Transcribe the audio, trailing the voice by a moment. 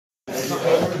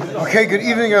Okay, good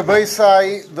evening, Rabbi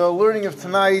Sai. The learning of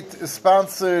tonight is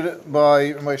sponsored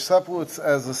by Rabbi Saplowitz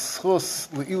as a schus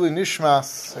le'ila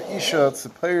nishmas ha'isha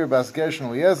tzepeir bas Gershon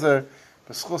Eliezer.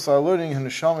 The schus our learning and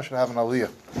the neshama should have an aliyah.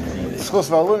 The schus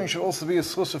of our learning should also be a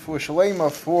schus for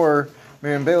shalema for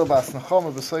Miriam Bela bas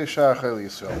Nachama b'sei Shar Chayil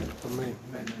Yisrael.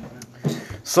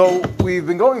 So we've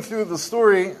been going through the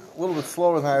story a little bit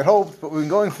slower than I had hoped, but we've been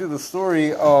going through the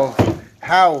story of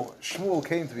how Shmuel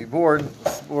came to be born, the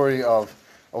story of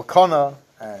Elkanah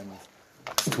and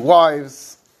his two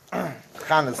wives,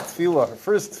 Hannah's tefillah, her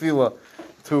first tefillah,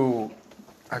 to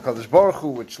HaKadosh Baruch Hu,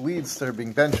 which leads to her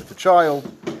being benched with a child.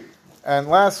 And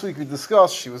last week we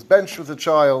discussed she was benched with a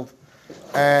child,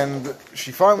 and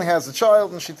she finally has a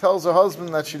child, and she tells her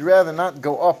husband that she'd rather not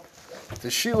go up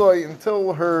to Shiloh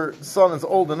until her son is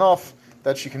old enough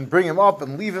that she can bring him up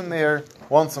and leave him there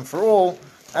once and for all.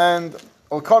 And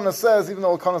Elkanah says, even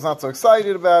though Elkanah's not so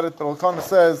excited about it, but Elkanah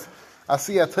says,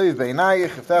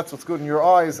 if that's what's good in your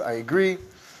eyes, I agree.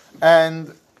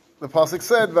 And the pasuk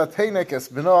said, "Vateinek es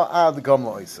b'no ad gam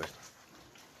lo'iseh."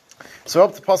 So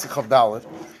up to pasuk Chav Dalet.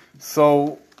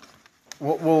 So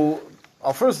what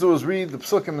I'll first do is read the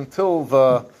psukim until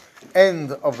the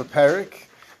end of the parak,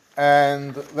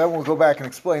 and then we'll go back and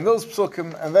explain those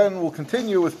psukim, and then we'll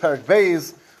continue with parak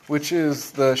Beis, which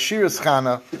is the Shiras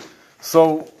Chana.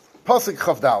 So pasuk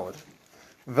Chav Dalet.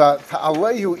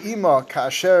 V'ta'alehu ima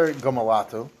ka'asher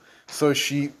gamalato. So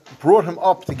she brought him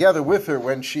up together with her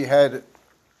when she had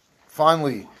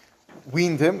finally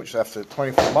weaned him, which is after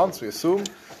 24 months, we assume.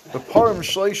 The parim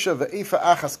shleisha ve'efa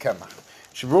achas kemach.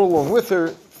 She brought along with her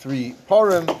 3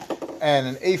 parim and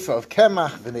an efa of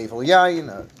kemach, v'nevel yayin,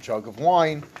 a jug of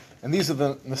wine. And these are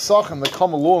the nesachim that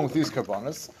come along with these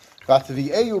karbanos.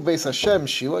 V'tavi'ehu beis Hashem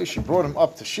Shiloh. She brought him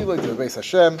up to Shiloh, to the beis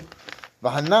Hashem.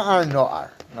 V'hana'ar no'ar.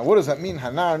 Now, what does that mean,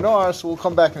 hanar no'ar? So we'll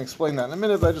come back and explain that in a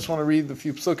minute. I just want to read the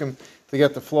few psukim to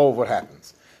get the flow of what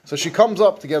happens. So she comes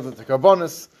up together to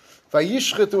karbanos.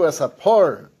 Vayishchetu es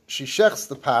hapar. She shechs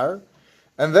the par,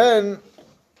 and then,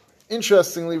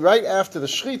 interestingly, right after the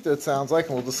shechita, it sounds like,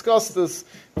 and we'll discuss this.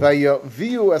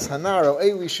 Vayaviu es hanar el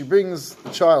Eli. She brings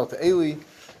the child to Eli.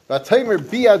 Vataymer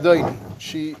bi'adoini.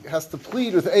 She has to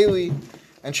plead with Eli,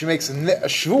 and she makes a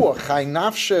shvuah. Chai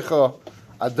nafshecha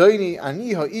Adoini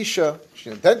ani ha'isha.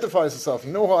 She identifies herself.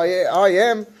 You know who I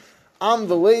am? I'm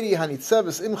the lady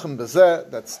hanitzebes imchem bezeh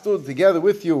that stood together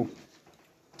with you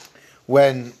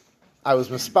when I was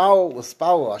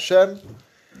mispal Hashem.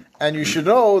 And you should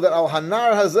know that al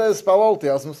hanar hazeh spalolti.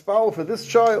 I was mispal for this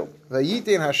child.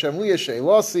 Vayitin Hashem liya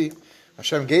she'ilasi.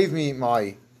 Hashem gave me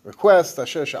my request.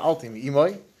 Asher she'alti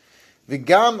mi'imai.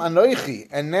 V'gam anoichi.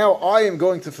 And now I am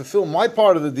going to fulfill my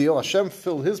part of the deal. Hashem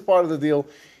fulfilled his part of the deal.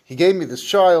 He gave me this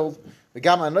child. I'm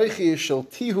giving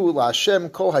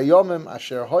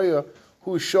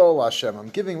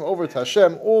him over to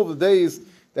Hashem all the days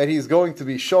that he's going to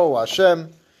be Shol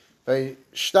Hashem. And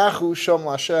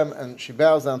she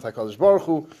bows down to HaKadosh Baruch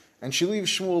Hu, and she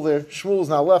leaves Shmuel there. Shmuel is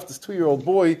now left. This 2-year-old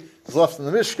boy is left in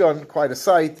the Mishkan, quite a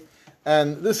sight.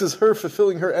 And this is her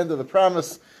fulfilling her end of the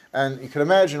promise. And you can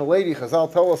imagine a lady,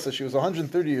 Chazal tell us that she was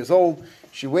 130 years old.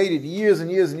 She waited years and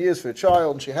years and years for a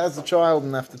child, and she has the child,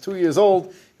 and after 2 years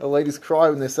old, the ladies cry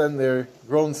when they send their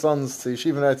grown sons to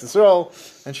Yeshiva in Eretz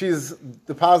Yisrael, and she's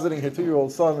depositing her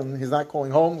 2-year-old son, and he's not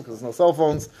calling home because there's no cell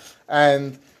phones,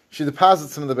 and she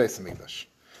deposits him in the Beis Hamikdash.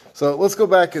 So let's go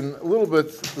back and a little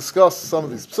bit discuss some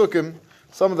of these psukim,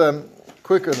 some of them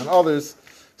quicker than others.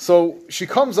 So she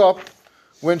comes up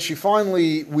when she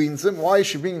finally weans him. Why is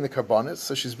she bringing the karbanis?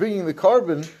 So she's bringing the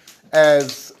carbon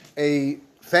as a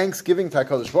thanksgiving to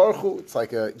HaKadosh Baruch Hu. It's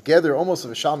like a gather almost of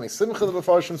a shamei simcha, the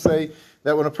Mefarshim say,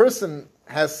 that when a person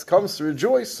comes to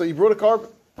rejoice, so you brought a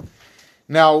carbon.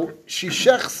 Now, she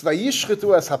shechs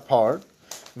vayishchetu es hapar,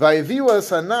 vayaviu es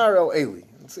hanar el Eli.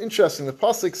 It's interesting, the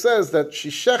pasuk says that she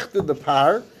shechted the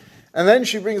par, and then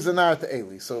she brings the nar to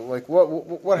Eli. So, like,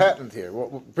 what happened here?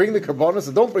 Bring the karbonis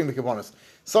or don't bring the karbonis?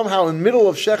 Somehow, in the middle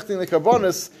of shechting the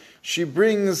karbonis, she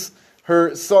brings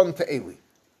her son to Eli.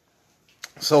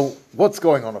 So, what's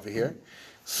going on over here?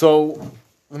 So,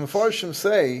 the Mefarshim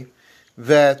say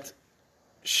that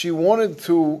she wanted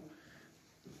to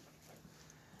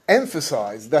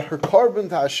emphasize that her carbon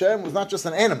to Hashem was not just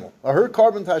an animal. Her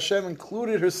carbon to Hashem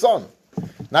included her son.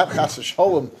 Not chas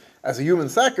v'sholem as a human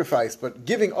sacrifice, but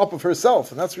giving up of herself.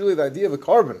 And that's really the idea of a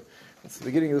carbon. It's the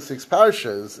beginning of the 6th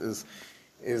parasha,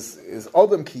 is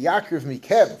Adam ki yakriv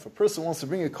mikem. If a person wants to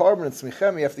bring a carbon, it's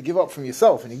michem, you have to give up from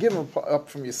yourself. And you give up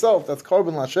from yourself, that's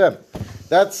carbon Hashem.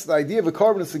 That's the idea of a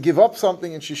carbon, is to give up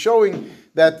something, and she's showing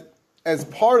that as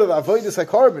part of the avodas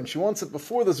HaCarbon, she wants it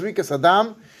before the Zrikas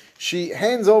Adam, she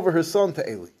hands over her son to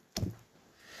Eli.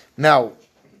 Now,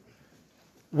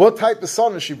 what type of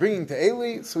son is she bringing to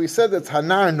Eli? So we said that's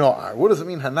Hanar Noar. What does it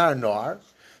mean, Hanar Noar?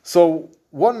 So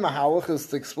one mahalach is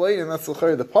to explain, and that's the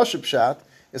Pashup Pshat,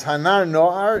 is Hanar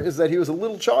Noar, is that he was a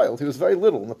little child. He was very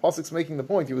little. And the Pasuk's making the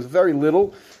point. He was very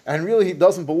little, and really he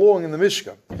doesn't belong in the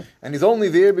Mishkan. And he's only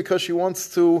there because she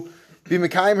wants to be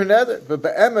Mekayim her neder. But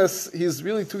Be'emes, he's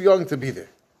really too young to be there.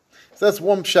 So that's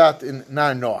one Pshat in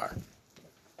Nar Noar.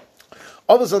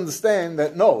 Others understand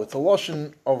that no, it's a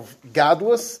lashon of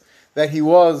gadlus, that he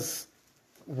was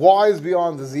wise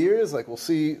beyond his years, like we'll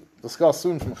discuss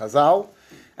soon from Chazal,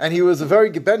 and he was a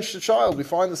very gebenched child. We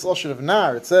find this lashon of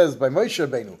nar. It says by Moshe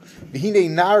Rabbeinu, "V'hinei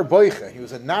nar boicha." He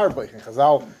was a nar boicha. And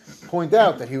Chazal point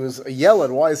out that he was a yelad.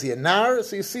 Why is he a nar?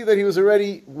 So you see that he was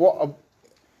already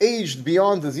aged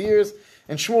beyond his years,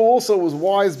 and Shmuel also was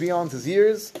wise beyond his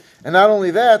years. And not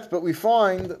only that, but we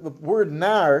find the word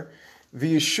nar.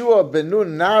 The Yeshua ben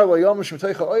Nun nar lo yomish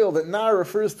m'teicha oil, that nar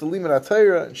refers to limud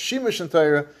HaTorah and shimish in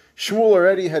Torah. Shmuel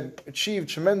already had achieved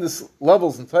tremendous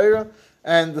levels in Torah,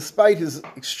 and despite his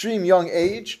extreme young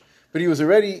age, but he was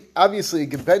already obviously a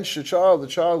gebenched child, a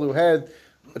child who had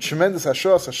a tremendous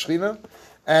hashras hashchina,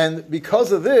 and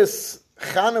because of this,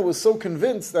 Chana was so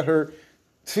convinced that her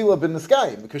tefillah ben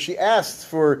niskayim, because she asked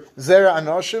for zera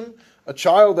anoshim, a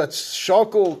child that's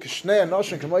shakol kishnei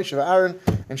anoshim k'moshe v'Aaron,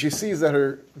 and she sees that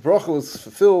her bracha was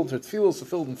fulfilled, her tefillah was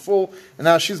fulfilled in full, and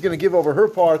now she's going to give over her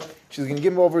part. She's going to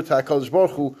give him over to HaKadosh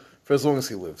Baruch Hu for as long as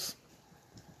he lives.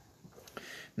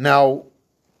 Now,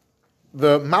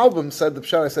 the Malbim said, the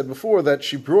Pshat I said before, that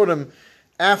she brought him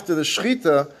after the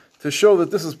Shechita to show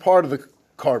that this is part of the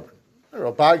carbon.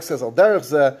 Rabbi says, Al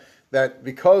Derech Zeh, that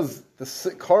because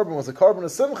the carbon was a carbon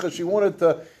of Simcha, she wanted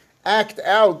to act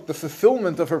out the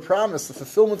fulfillment of her promise, the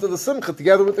fulfillment of the Simcha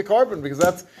together with the carbon, because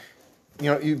that's,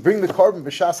 you bring the carbon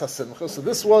b'shas ha-simcha. So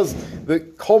this was the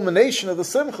culmination of the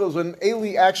Simcha when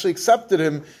Eli actually accepted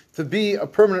him to be a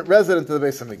permanent resident of the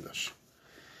Beis HaMikdash.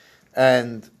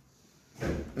 And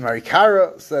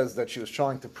Marikara says that she was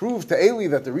trying to prove to Eli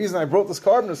that the reason I brought this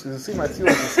carbon is because you see my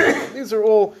tefillah. These are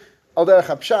all al derech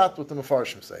hapshat, what the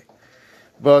Mefarshim say.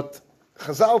 But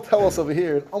Chazal tell us over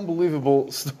here an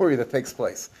unbelievable story that takes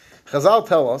place. Chazal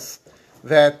tell us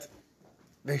that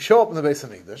they show up in the Beis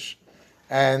HaMikdash,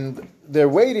 and they're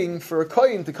waiting for a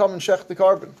kohen to come and shech the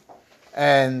carbon.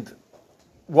 And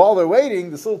while they're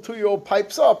waiting, this little 2-year-old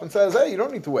pipes up and says, hey, you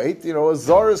don't need to wait. A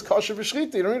zar is kosher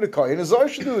b'shchita. You don't need a kohen. A zar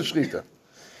should do the shchita.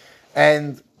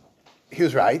 And he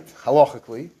was right,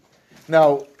 halachically.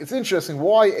 Now, it's interesting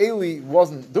why Eli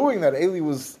wasn't doing that. Eli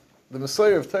was, the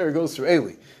Messiah of Torah goes through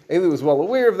Eli. Eli was well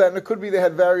aware of that, and it could be they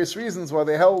had various reasons why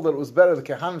they held that it was better the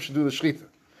Kehanim should do the shchita.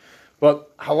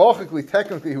 But halachically,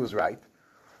 technically, he was right.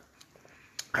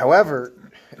 However,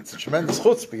 it's a tremendous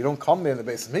chutzpah. You don't come there in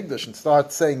the Beis HaMikdash and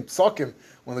start saying psakim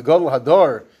when the Gadol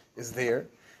Hadar is there.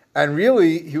 And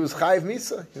really, he was chayiv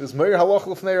misa. He was meir halach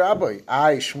l'fnei rabbi.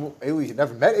 Shmuel, Eli, he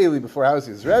never met Eli before. How was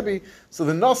he his Rebbe? So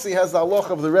the Nasi has the halach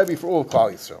of the Rebbe for all of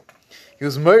Klal Yisrael. He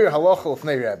was meir halach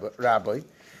l'fnei rabbi.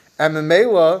 And the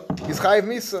Mela, he's chayiv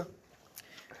misa.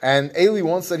 And Eli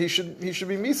wants that he should be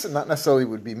misa. Not necessarily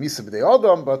would be misa b'dei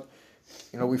adam, but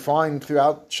we find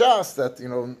throughout Shas that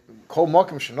kol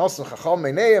makom shenasan chacham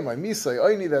meineim my misa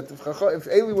oini, that if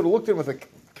Eli would have looked at him with a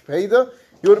kpeda,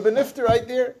 he would have been nifter right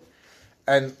there.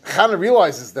 And Chana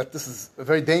realizes that this is a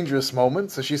very dangerous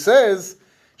moment, so she says,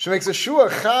 she makes a shua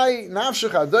chai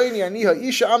nafshach adoini ani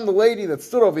ha'isha, I'm the lady that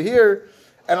stood over here,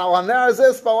 and al hanar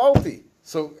zeh spalalti.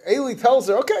 So Eli tells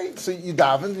her, okay, so you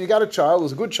davened, you got a child, it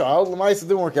was a good child, Lamaisa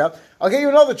didn't work out, I'll get you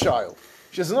another child.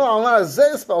 She says, no, al hanar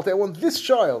zeh spalalti, I want this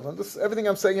child. And this, everything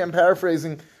I'm saying, I'm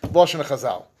paraphrasing Lashon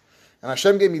HaChazal. And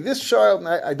Hashem gave me this child, and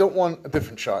I don't want a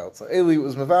different child. So Eli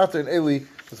was Mavater, and Eli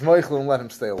was Moichel, and let him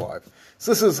stay alive.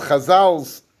 So this is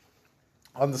Chazal's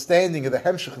understanding of the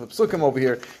Hemshech of the Psukim over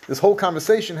here. This whole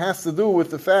conversation has to do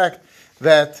with the fact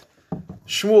that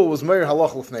Shmuel was Meir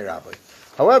Halach L'fnei Rabbi.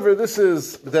 However, this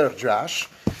is B'derech Drash,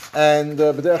 and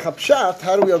B'derech HaPshat,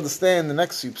 how do we understand the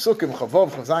next few Psukim,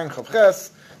 Chavav, Chavazayin,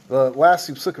 Chavches, the last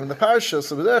few Psukim in the Parsha?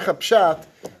 So B'derech HaPshat,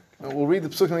 we'll read the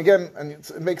Psukim again, and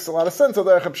it makes a lot of sense.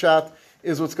 B'derech HaPshat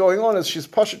is what's going on is she's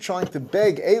Pasha trying to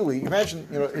beg Eli. Imagine,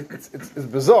 it's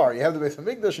bizarre. You have the Beis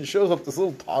HaMikdash, and shows up this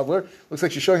little toddler. Looks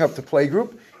like she's showing up to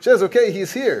playgroup. She says, okay,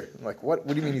 he's here. I'm like, what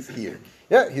do you mean he's here?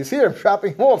 Yeah, he's here. I'm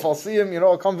dropping him off. I'll see him,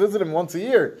 I'll come visit him once a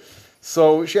year.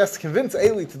 So she has to convince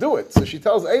Eli to do it. So she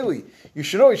tells Eli, you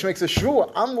should know, she makes a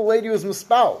shvua, I'm the lady who's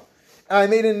mispal. And I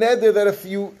made a neder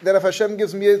that if Hashem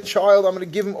gives me a child, I'm going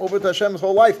to give him over to Hashem his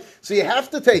whole life. So you have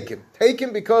to take him. Take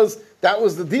him because that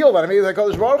was the deal that I made with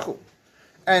HaKadosh Baruch Hu.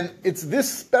 And it's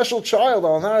this special child,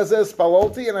 Al Nar Zeh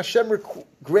Spaloti, and Hashem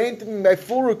granted me my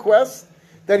full request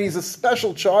that he's a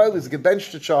special child, he's a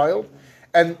gebenched child,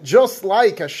 and just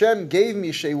like Hashem gave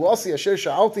me Sheilasi Asher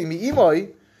Sha'alti Mi'imai,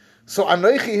 so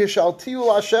Anoichi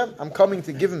Hishaltiu Hashem, I'm coming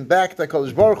to give him back to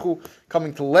HaKadosh Baruch Hu,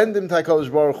 coming to lend him to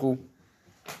HaKadosh Baruch Hu,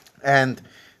 and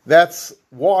that's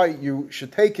why you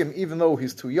should take him even though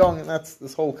he's too young, and that's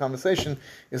this whole conversation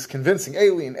is convincing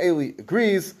Eli, and Eli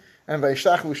agrees, and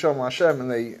Vayishachu Shem Hashem,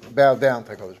 and they bow down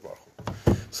to HaKadosh Baruch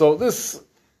Hu. So this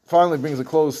finally brings a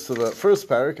close to the first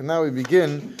parak, and now we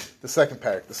begin the second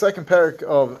parak. The second parak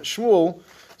of Shmuel,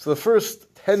 so the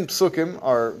first 10 psukim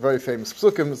are very famous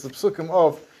psukim. It's the psukim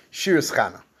of Shiras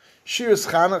Chana. Shiras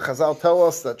Chana, Chazal tell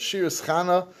us that Shiras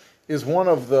Chana is one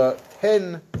of the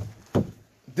 10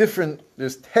 different,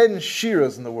 there's 10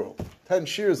 shiras in the world. 10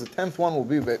 shiras, the 10th one will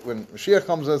be when Mashiach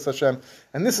comes as Hashem,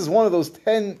 and this is one of those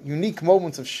 10 unique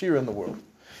moments of shira in the world.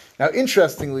 Now,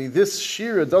 interestingly, this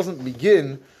shira doesn't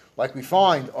begin like we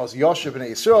find as Yoshev and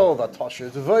Yisrael, Vatasher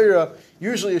Tevayra.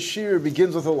 Usually a shir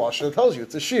begins with a lashon that tells you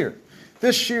it's a shir.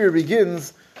 This shir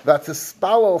begins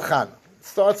Vatispalel Chan. It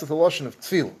starts with a lashon of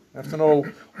tefillah. You have to know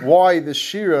why the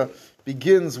shira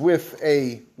begins with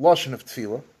a lashon of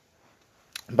tefillah.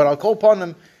 But I'll call upon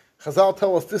them. Chazal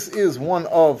tell us this is one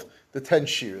of the 10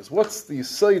 shiras. What's the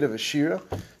yesod of a shira?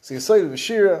 So the yesod of a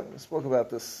shira, we spoke about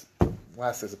this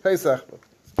last days of Pesach,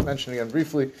 but mention again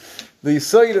briefly. The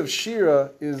yesod of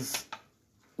shira is,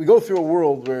 we go through a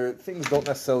world where things don't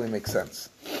necessarily make sense.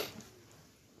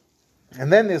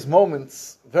 And then there's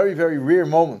moments, very, very rare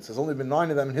moments, there's only been 9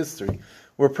 of them in history,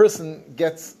 where a person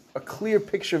gets a clear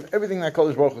picture of everything that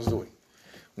HaKadosh Baruch Hu is doing.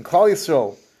 When Klal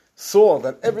Yisrael saw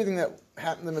that everything that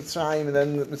happened in Mitzrayim, and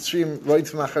then the Mitzrayim right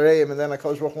from Achareim, and then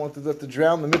HaKadosh Baruch Hu wanted to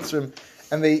drown the Mitzrayim,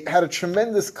 and they had a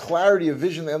tremendous clarity of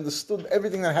vision. They understood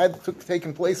everything that had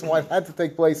taken place and why it had to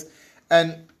take place,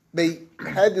 and they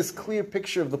had this clear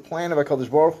picture of the plan of HaKadosh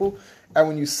Baruch Hu. And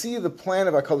when you see the plan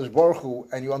of HaKadosh Baruch Hu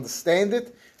and you understand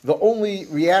it, the only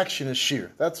reaction is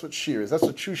shir. That's what shir is. That's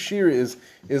what true shir is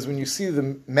when you see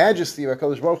the majesty of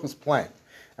HaKadosh Baruch Hu's plan.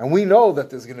 And we know that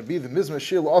there's going to be the Mizmah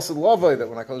Shir L'Asad Lavai, that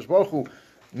when HaKadosh Baruch Hu,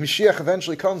 Mashiach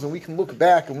eventually comes, and we can look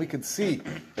back and we can see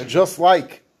that just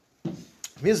like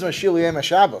Mizmah Shir L'Yom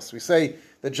HaShabbos, we say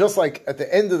that just like at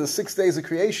the end of the 6 days of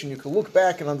creation, you can look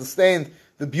back and understand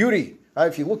the beauty. Right?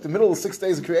 If you looked in the middle of the 6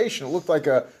 days of creation, it looked like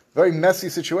a very messy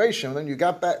situation. And then you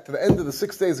got back to the end of the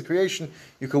 6 days of creation,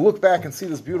 you could look back and see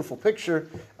this beautiful picture,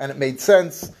 and it made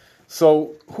sense.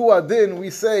 So, Hu Adin, we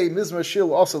say, Mizmah Shir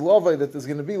L'Asad Lavai, that there's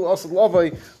going to be L'Asad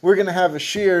Lavai, we're going to have a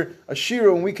shira,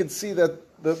 and we can see that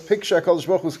the picture HaKadosh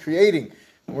Baruch Hu is creating.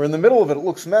 We're in the middle of it, it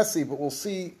looks messy, but we'll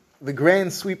see the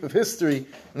grand sweep of history,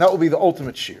 and that will be the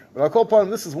ultimate shir. But I'll call upon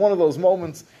this is one of those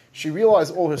moments. She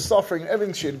realized all her suffering, and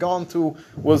everything she had gone to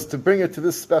was to bring her to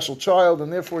this special child,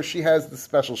 and therefore she has this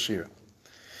special shira.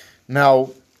 Now,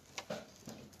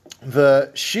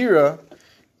 the shira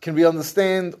can be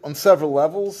understood on several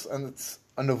levels, and it's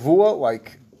a nevuah,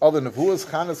 like other nevuahs.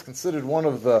 Chana is considered one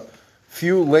of the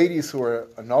few ladies who are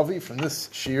a navi from this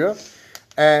shira,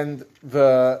 and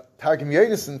the Targum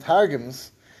Yonis and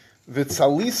Targums,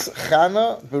 V'tzalis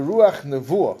Chana Beruach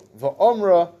Nevuah,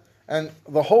 V'omra, and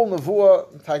the whole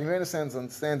Nevuah, Targum Yonis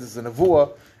understands is a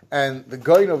Nevuah, and the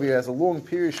Gaon over here has a long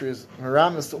period where is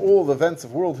meramis to all the events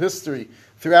of world history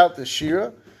throughout the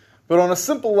shira. But on a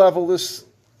simple level, this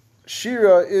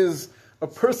shira is a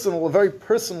very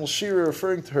personal shira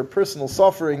referring to her personal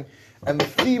suffering, and the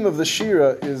theme of the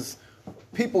shira is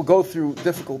people go through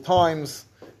difficult times,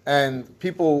 and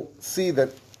people see that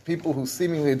people who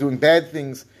seemingly are doing bad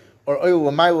things are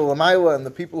oil lamaila, and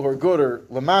the people who are good are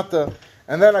lamata,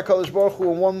 and then HaKadosh Baruch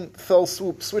Hu in one fell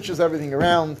swoop switches everything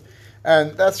around,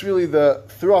 and that's really the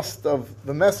thrust of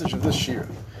the message of this shira.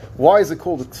 Why is it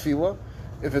called a tefillah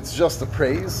if it's just a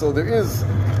praise? So there is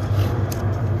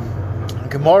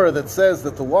Gemara that says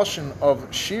that the lashon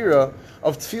of shira,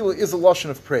 of tefillah, is a lashon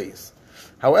of praise.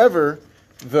 However,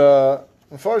 the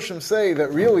Mefarshim say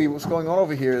that really what's going on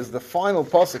over here is the final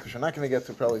pasuk, which we're not going to get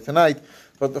to probably tonight,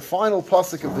 but the final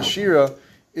pasuk of the shira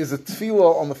is a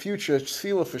tefillah on the future, a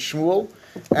tefillah for Shmuel,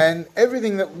 and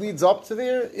everything that leads up to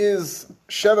there is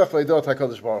Shevach V'Eidot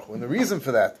HaKadosh Baruch Hu. And the reason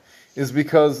for that is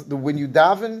because when you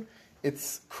daven,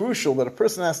 it's crucial that a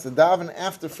person has to daven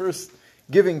after first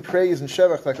giving praise and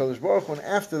Shevach HaKadosh Baruch Hu, and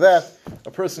after that,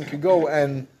 a person could go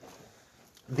and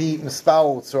be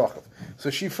mispal tzrachav. So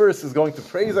she first is going to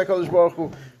praise HaKadosh Baruch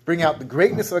Hu, bring out the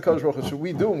greatness of HaKadosh Baruch Hu. So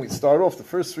we do when we start off the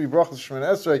first 3 brachas of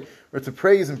Shemoneh Esrei, we're to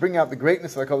praise and bring out the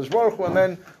greatness of HaKadosh Baruch Hu, and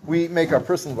then we make our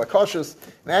personal bakashas.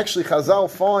 And actually Chazal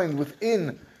find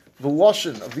within the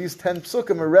lashon of these 10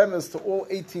 psukim a remez to all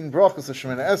 18 brachas of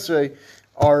Shemoneh Esrei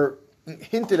are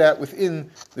hinted at within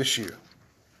the shir.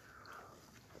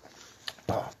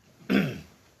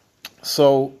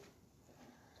 So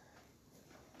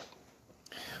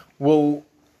we'll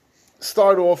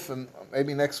start off, and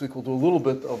maybe next week we'll do a little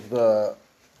bit of the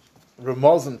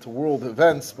Ramazan to world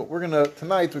events, but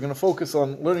tonight we're gonna focus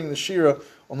on learning the Shira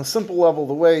on the simple level,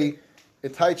 the way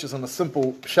it teaches on the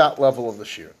simple pshat level of the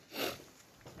Shira.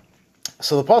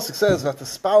 So the pasuk says that the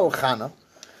spal Chana.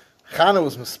 Chana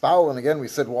was mispal, and again we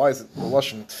said why is it the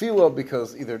lashon tefillah?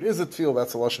 Because either it is a tefillah,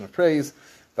 that's a lashon of praise.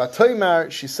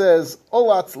 Vatoymar, she says,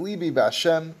 Olatz libi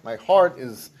b'Hashem, my heart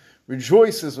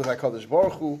rejoices with HaKadosh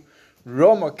Baruch Hu.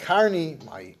 Roma karni,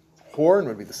 my horn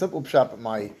would be the simple pshat, but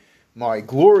my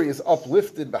glory is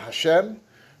uplifted b'Hashem.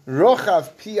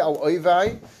 Rochav pi al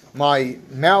oivai, my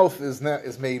mouth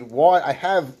is made wide. I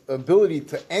have the ability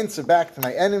to answer back to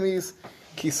my enemies.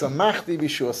 Ki samachti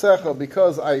b'shuasecha,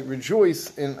 because I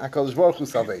rejoice in HaKadosh Baruch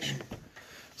Hu's salvation.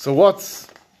 So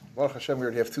Baruch Hashem, we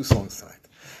already have 2 songs tonight.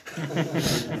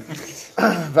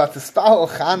 Vatispal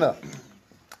Chana.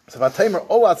 So Vataymer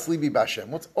Olatz libi b'Hashem.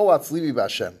 What's Olatz libi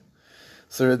b'Hashem?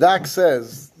 So Radak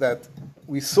says that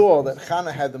we saw that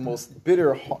Chana had the most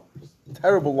bitter,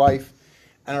 terrible life,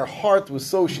 and her heart was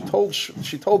so. She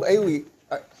told Eli,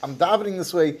 "I'm davening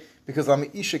this way because I'm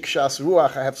ishik shas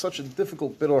ruach. I have such a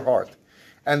difficult, bitter heart."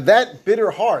 And that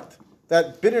bitter heart,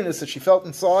 that bitterness that she felt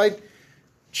inside,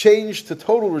 changed to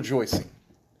total rejoicing.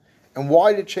 And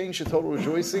why did it change to total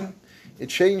rejoicing? It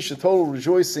changed to total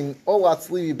rejoicing, Olatz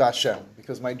libi b'Hashem,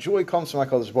 because my joy comes from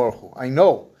HaKadosh Baruch Hu. I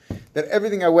know that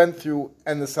everything I went through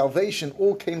and the salvation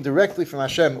all came directly from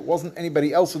Hashem. It wasn't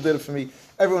anybody else who did it for me.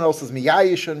 Everyone else was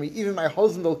miyayish on me. Even my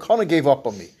husband Elkanah gave up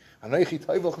on me. I'm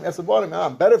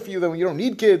better for you than when you don't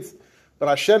need kids. But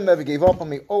Hashem never gave up on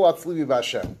me. Olatz libi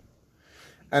b'Hashem.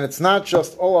 And it's not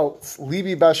just Olatz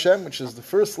libi b'Hashem, which is the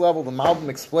first level. The Malbim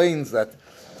explains that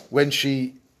when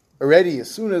she already, as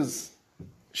soon as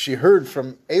she heard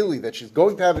from Eli that she's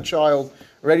going to have a child,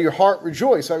 already her heart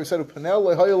rejoiced. So we said,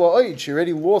 she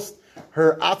already lost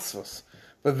her atzvos.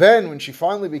 But then, when she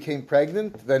finally became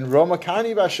pregnant, then Roma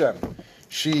Kani B'Hashem,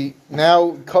 she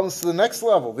now comes to the next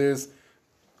level. There's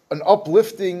an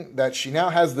uplifting that she now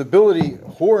has the ability.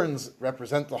 Horns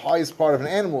represent the highest part of an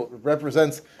animal. It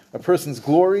represents a person's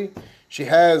glory. She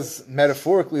has,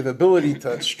 metaphorically, the ability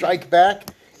to strike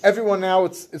back. Everyone now,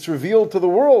 it's revealed to the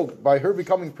world by her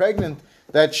becoming pregnant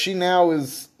that she now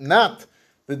is not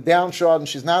the downtrodden,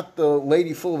 she's not the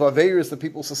lady full of aveiros that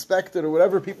people suspected or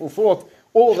whatever people thought.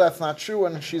 All of that's not true,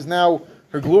 and she's now,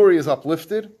 her glory is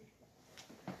uplifted.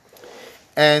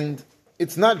 And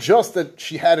it's not just that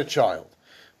she had a child,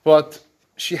 but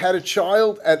she had a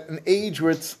child at an age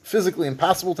where it's physically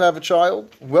impossible to have a child,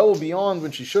 well beyond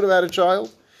when she should have had a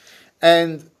child.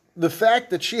 And the fact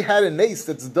that she had a nace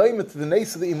that's daimah to the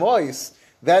nace of the Imais,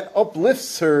 that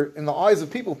uplifts her in the eyes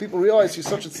of people. People realize she's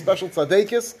such a special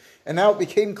tzaddikus, and now it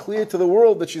became clear to the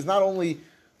world that she's not only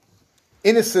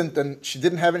innocent and she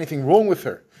didn't have anything wrong with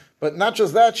her, but not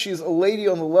just that, she's a lady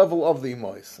on the level of the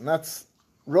Imais. And that's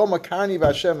Roma Karni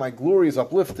V'Hashem, my glory is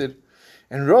uplifted.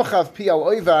 And Rochav Pi Al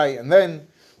Oivai, and then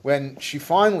when she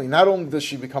finally, not only does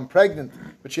she become pregnant,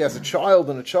 but she has a child,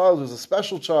 and a child who's a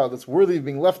special child that's worthy of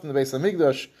being left in the Beis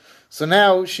HaMikdash, so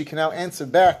now she can now answer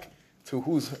back to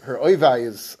who's her Oivai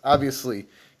is obviously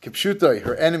Kipshutai,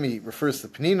 her enemy refers to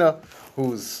Penina,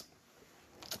 who's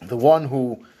the one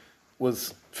who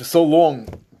was for so long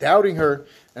doubting her,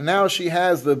 and now she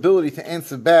has the ability to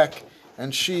answer back,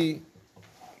 and she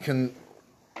can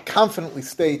confidently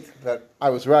state that I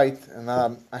was right, and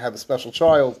I have a special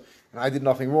child, and I did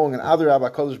nothing wrong, and Adarab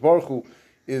HaKadosh Baruch Hu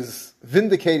is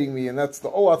vindicating me, and that's the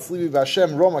Olatz libi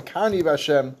b'Hashem, Roma Kani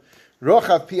b'Hashem,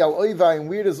 Rochav pi al oivai, and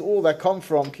where does all that come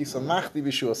from? Ki samachti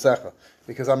b'shuasecha,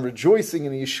 because I'm rejoicing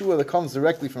in a Yeshua that comes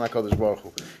directly from HaKadosh Baruch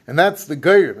Hu. And that's the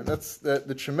Geirim, and that's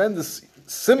the tremendous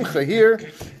simcha here,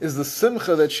 is the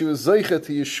simcha that she was zeicha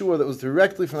to Yeshua that was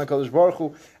directly from HaKadosh Baruch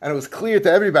Hu, and it was clear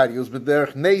to everybody, it was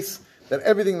b'derech neis, that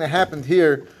everything that happened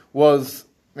here was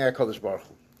HaKadosh Baruch Hu.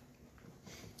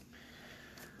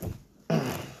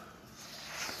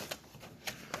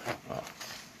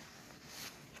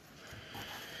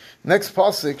 Next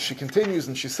pasuk, she continues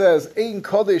and she says, "Ein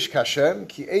kodesh kashem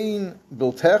ki ein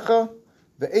biltecha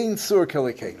ve'ein sur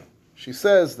kelikeinu." She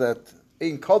says that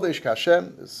ein kodesh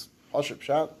kashem is Hashib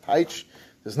Pshat Taich.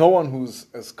 There's no one who's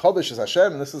as kodesh as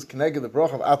Hashem, and this is Keneged the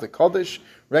Bracha of Ate Kodesh,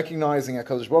 recognizing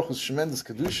HaKadosh Baruch Hu's tremendous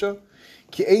kedusha.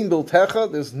 Ki ein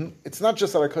biltecha. It's not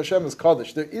just that Hashem is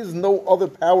kodesh. There is no other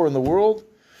power in the world.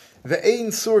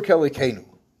 Ve'ein sur kelikeinu.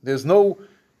 There's no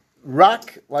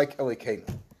rock like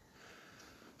Elikeinu.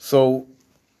 So,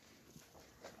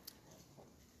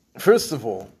 first of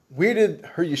all, where did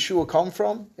her Yeshua come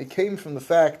from? It came from the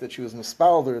fact that she was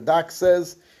mispal. The Radak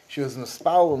says She was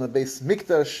mispal in the Beis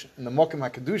Mikdash, in the Mokim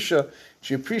HaKedusha.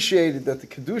 She appreciated that the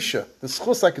Kedusha, the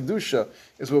Schus HaKedusha,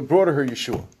 is what brought her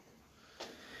Yeshua.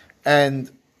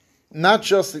 And not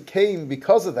just it came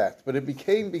because of that, but it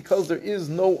became because there is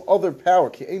no other power.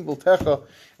 Ki'ein Biltecha,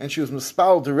 and she was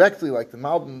mispal directly, like the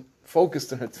Malbim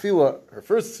focused on her tefillah, her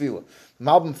first tefillah. The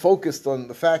Malbim focused on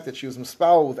the fact that she was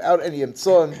mispal without any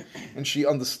emtzon, and she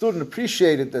understood and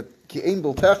appreciated that Ki'ein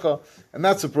Biltecha, and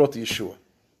that's what brought the Yeshua.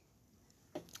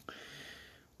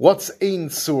 What's Ein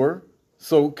Sur?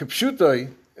 So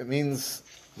Kipshutai, it means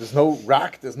there's no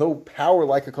rak, there's no power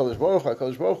like a Kodesh Baruch Hu. A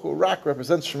Kodesh Baruch Hu, rak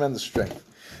represents tremendous strength.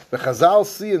 The Chazal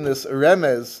see in this a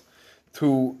remez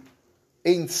to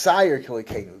Ein Sayer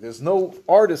Kilikenu. There's no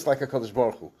artist like a Kodesh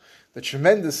Baruch Hu. The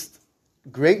tremendous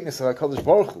greatness of a Kodesh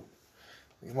Baruch Hu.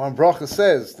 The Imam Bracha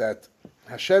says that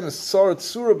Hashem is Tzara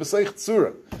Tzura B'Seich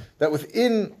Tzura. That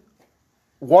within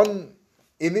one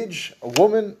image, a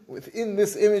woman, within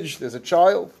this image there's a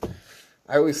child.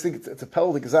 I always think it's a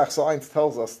pelvic Zach science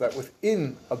tells us that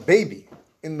within a baby,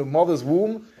 in the mother's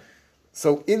womb,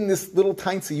 so in this little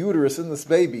tiny uterus, in this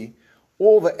baby,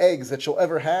 all the eggs that she'll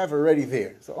ever have are already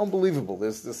there. It's unbelievable.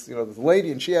 There's this, this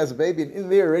lady, and she has a baby, and in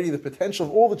there already the potential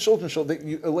of all the children.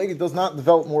 A lady does not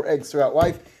develop more eggs throughout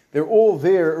life. They're all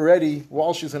there already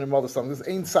while she's in her mother's stomach. This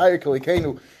Ein Sayer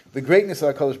Kilikenu, the greatness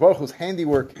of HaKadosh Baruch Hu's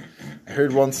handiwork. I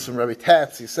heard once from Rabbi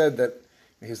Tatz, he said that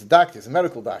he's a doctor, he's a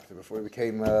medical doctor before he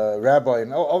became a rabbi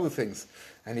and other things.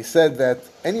 And he said that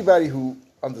anybody who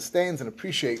understands and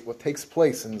appreciates what takes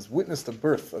place and has witnessed the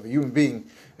birth of a human being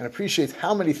and appreciates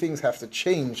how many things have to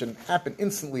change and happen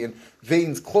instantly, and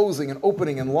veins closing and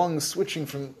opening and lungs switching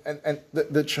from, and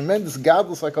the tremendous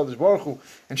godless like HaKadosh Baruch Hu,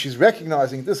 and she's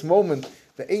recognizing at this moment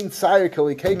the Ein Sayer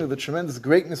Kilikenu, the tremendous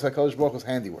greatness of HaKadosh Baruch Hu's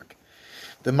handiwork.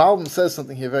 The Malbim says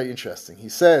something here very interesting. He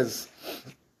says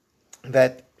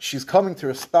that she's coming to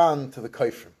respond to the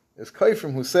Kaifrim. There's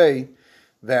Kaifrim who say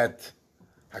that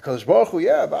HaKadosh Baruch Hu,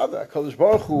 HaKadosh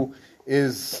Baruch Hu he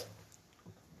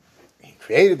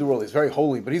created the world, he's very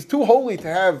holy, but he's too holy to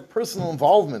have personal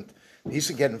involvement. He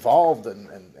should get involved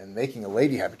in making a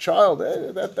lady have a child.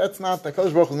 That's not,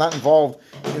 HaKadosh Baruch Hu is not involved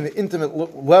in the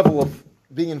intimate level of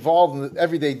being involved in the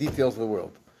everyday details of the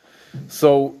world.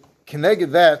 So,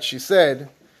 connected that, she said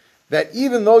that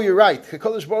even though you're right,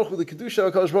 HaKadosh Baruch Hu, the Kedusha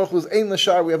of HaKadosh Baruch Hu is Ein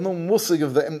Lashar, we have no musig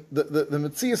of the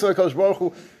Metzias of HaKadosh Baruch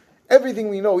Hu. Everything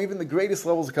we know, even the greatest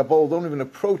levels of Kabbalah, don't even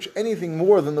approach anything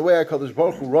more than the way HaKadosh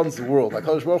Baruch Hu runs the world.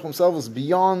 HaKadosh Baruch Hu himself is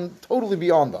totally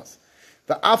beyond us.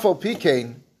 The Afal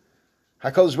Pikein,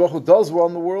 HaKadosh Baruch Hu does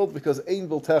run the world because Ein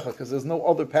Biltecha, because there's no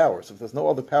other power. So if there's no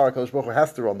other power, HaKadosh Baruch Hu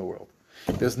has to run the world.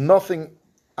 There's nothing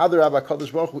other than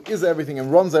HaKadosh Baruch Hu is everything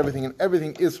and runs everything, and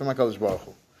everything is from HaKadosh Baruch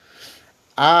Hu.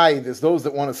 There's those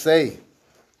that want to say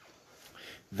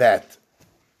that,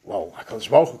 well, HaKadosh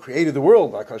Baruch Hu created the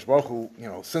world. HaKadosh Baruch Hu,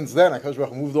 since then, HaKadosh Baruch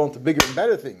Hu moved on to bigger and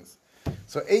better things.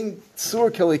 So, Ein Sur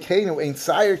Kilikenu, Ein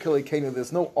Sayer Kilikenu,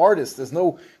 there's no artist, there's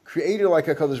no creator like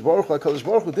HaKadosh Baruch Hu. HaKadosh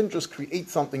Baruch Hu didn't just create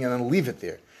something and then leave it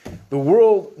there. The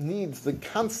world needs the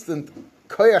constant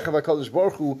koyach of HaKadosh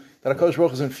Baruch Hu, that HaKadosh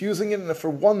Baruch Hu is infusing it, and if for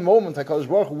one moment HaKadosh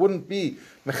Baruch Hu wouldn't be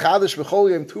mechadish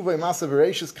v'chol yom tuvay masa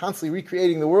v'reishis, constantly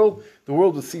recreating the world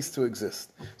would cease to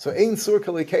exist. So Ein Sur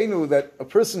Kilikenu, that a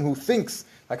person who thinks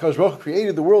HaKadosh Baruch Hu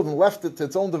created the world and left it to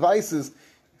its own devices,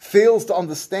 fails to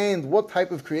understand what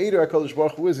type of creator HaKadosh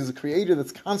Baruch Hu is. He's a creator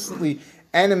that's constantly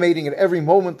animating at every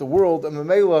moment the world, and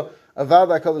Mamela,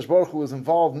 Avad HaKadosh Baruch Hu is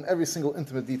involved in every single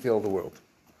intimate detail of the world.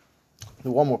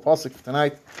 Do one more pasuk for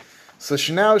tonight. So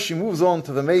now she moves on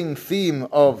to the main theme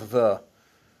of the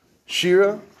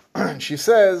Shira. She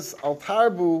says, Al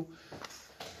tarbu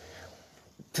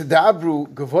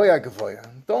tedabru gavoya gavoya.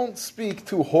 Don't speak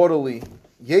too haughtily.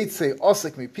 Yetze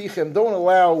osik mipichem. Don't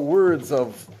allow words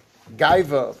of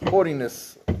gaiva, of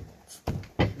haughtiness,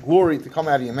 glory to come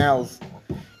out of your mouths.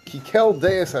 Kikel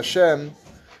deis Hashem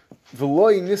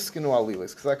v'loi niskenu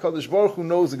alilis. Because HaKadosh Baruch Hu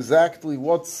knows exactly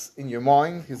what's in your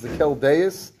mind. He's the kel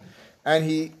deis. And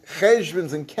he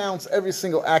cheshbons and counts every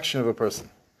single action of a person.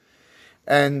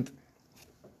 And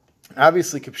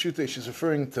obviously, Kipshute, she's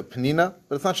referring to Penina,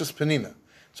 but it's not just Penina.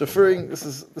 It's referring, this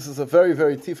is a very,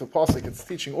 very tifa pasuk. It's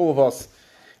teaching all of us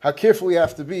how careful we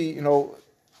have to be.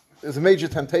 There's a major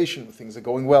temptation. Things are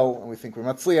going well, and we think we're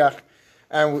matzliach,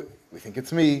 and we think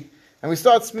it's me, and we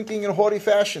start speaking in a haughty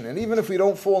fashion. And even if we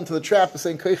don't fall into the trap of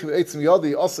saying,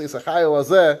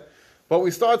 but we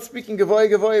start speaking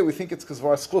gavoy, we think it's because of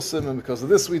our schusim, and because of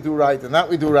this we do right, and that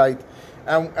we do right.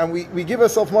 And we give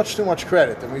ourselves much too much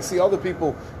credit. And we see other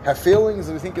people have failings,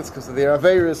 and we think it's because of their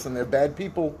averis and they're bad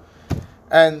people.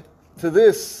 And to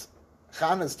this,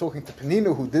 Chana is talking to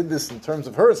Penina, who did this in terms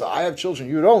of her. So I have children,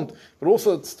 you don't. But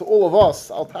also it's to all of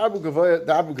us. Al tabu gavoya,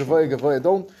 dabu gavoya,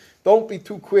 gavoya. Don't be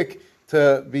too quick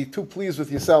to be too pleased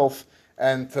with yourself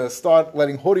and to start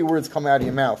letting haughty words come out of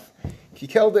your mouth.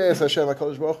 Kikel de'es Hashem,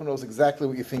 HaKadosh Baruch Hu knows exactly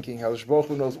what you're thinking. HaKadosh Baruch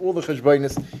Hu knows all the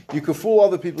cheshbainis. You can fool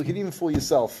other people. You can even fool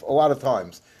yourself a lot of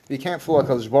times. But you can't fool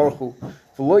HaKadosh Baruch Hu.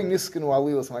 V'loi niskenu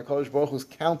alilas, and HaKadosh Baruch Hu is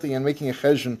counting and making a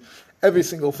cheshbon every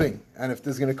single thing. And if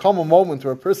there's going to come a moment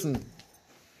where a person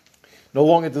no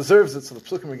longer deserves it, so the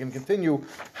psukim are going to continue,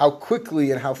 how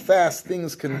quickly and how fast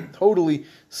things can totally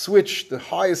switch. The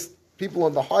highest people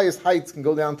on the highest heights can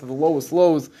go down to the lowest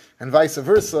lows, and vice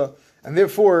versa. And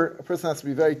therefore, a person has to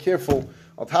be very careful.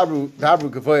 Al dabru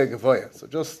gavoya gavoya. So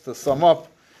just to sum up,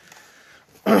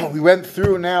 we went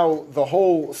through now the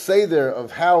whole seder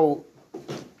of how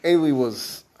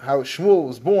Shmuel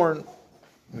was born.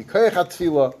 Mikoyach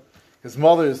HaTfilah, his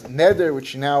mother's neder, which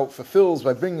she now fulfills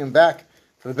by bringing him back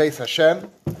to the Beis Hashem.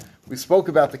 We spoke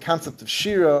about the concept of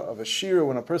a shira,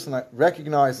 when a person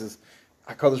recognizes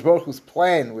HaKadosh Baruch Hu's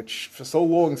plan, which for so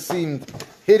long seemed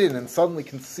hidden, and suddenly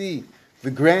can see the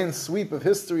grand sweep of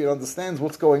history and understands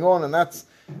what's going on, and that's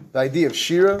the idea of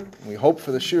shira. We hope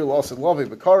for the shira l'asad lavi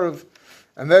b'karav.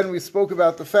 And then we spoke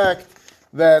about the fact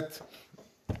that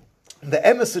the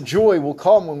emes of joy will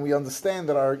come when we understand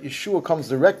that our Yeshua comes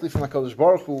directly from HaKadosh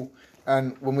Baruch Hu,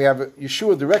 and when we have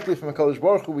Yeshua directly from HaKadosh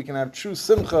Baruch Hu, we can have true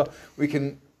simcha, we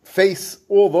can face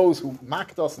all those who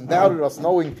mocked us and doubted us,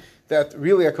 knowing that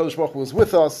really HaKadosh Baruch Hu is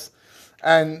with us.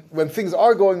 And when things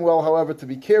are going well, however, to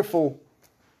be careful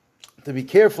of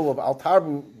al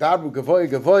dabru gavoya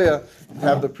gavoya, to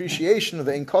have the appreciation of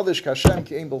the Ein Kodesh Kashem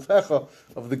Ki Ein Biltecha,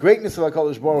 of the greatness of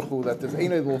HaKadosh Baruch Hu, that there's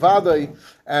Ein Milvadai,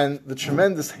 and the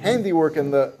tremendous handiwork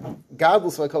and the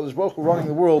gadlus of HaKadosh Baruch Hu running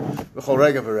the world, v'chol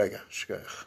rega v'rega. Shkoyach.